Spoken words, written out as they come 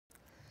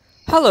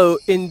Hello,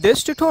 in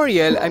this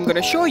tutorial I'm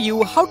gonna show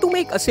you how to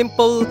make a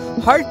simple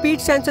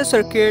heartbeat sensor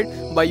circuit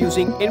by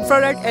using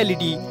infrared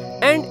LED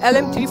and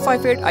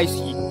LM358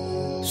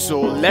 IC.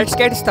 So let's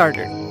get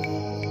started.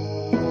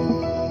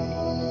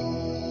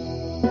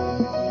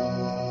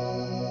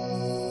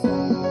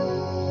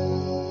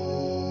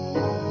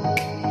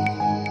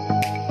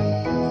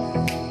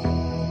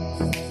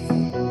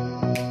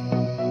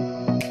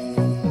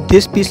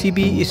 This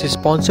PCB is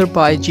sponsored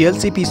by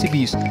GLC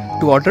PCBs.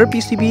 To order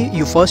PCB,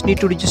 you first need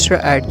to register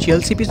at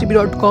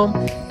glcpcb.com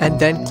and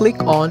then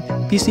click on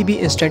PCB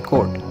Instant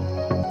Code.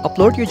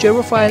 Upload your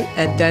Java file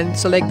and then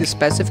select the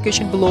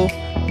specification below.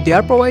 They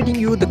are providing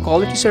you the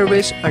quality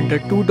service under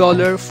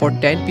 $2 for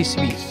 10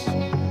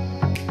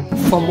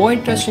 PCBs. For more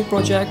interesting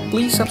project,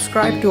 please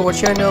subscribe to our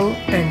channel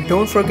and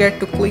don't forget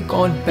to click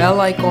on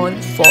bell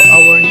icon for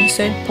our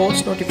recent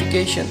post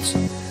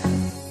notifications.